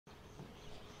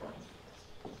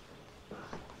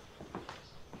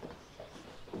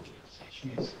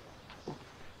Cheers.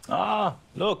 Ah,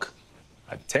 look,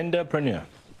 a tenderpreneur.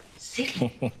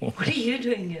 Silly. What are you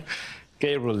doing here?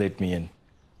 Gabriel let me in.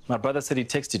 My brother said he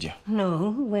texted you.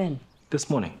 No, when? This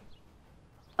morning.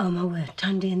 Oh, my word.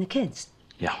 Tandy and the kids.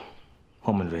 Yeah,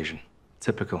 home invasion.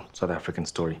 Typical South African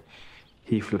story.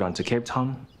 He flew down to Cape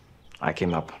Town. I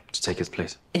came up to take his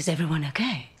place. Is everyone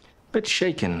okay? Bit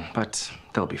shaken, but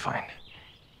they'll be fine.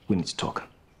 We need to talk.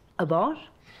 About?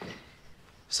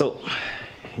 So,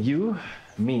 you,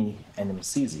 me, and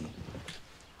Msizi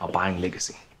are buying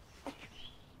Legacy.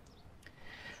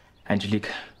 Angelique,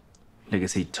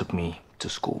 Legacy took me to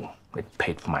school. It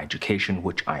paid for my education,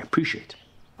 which I appreciate.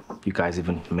 You guys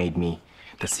even made me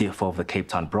the CFO of the Cape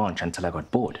Town branch until I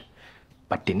got bored.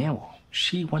 But Dineo,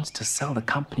 she wants to sell the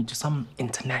company to some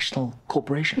international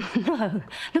corporation. No.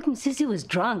 Look, Sissy was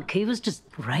drunk. He was just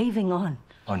raving on.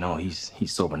 Oh, no, he's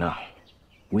sober now.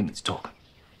 We need to talk.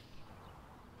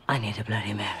 I need a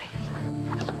Bloody Mary.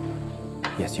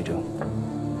 Yes, you do.